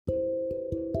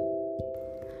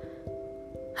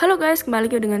Halo guys, kembali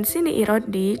lagi dengan sini IROTH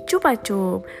di Cupa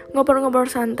Cup. Ngobrol-ngobrol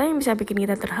santai yang bisa bikin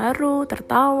kita terharu,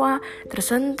 tertawa,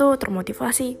 tersentuh,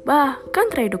 termotivasi, bahkan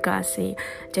teredukasi.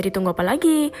 Jadi tunggu apa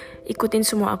lagi? Ikutin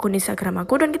semua akun Instagram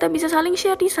aku dan kita bisa saling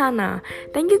share di sana.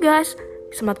 Thank you guys.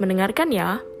 Selamat mendengarkan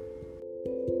ya.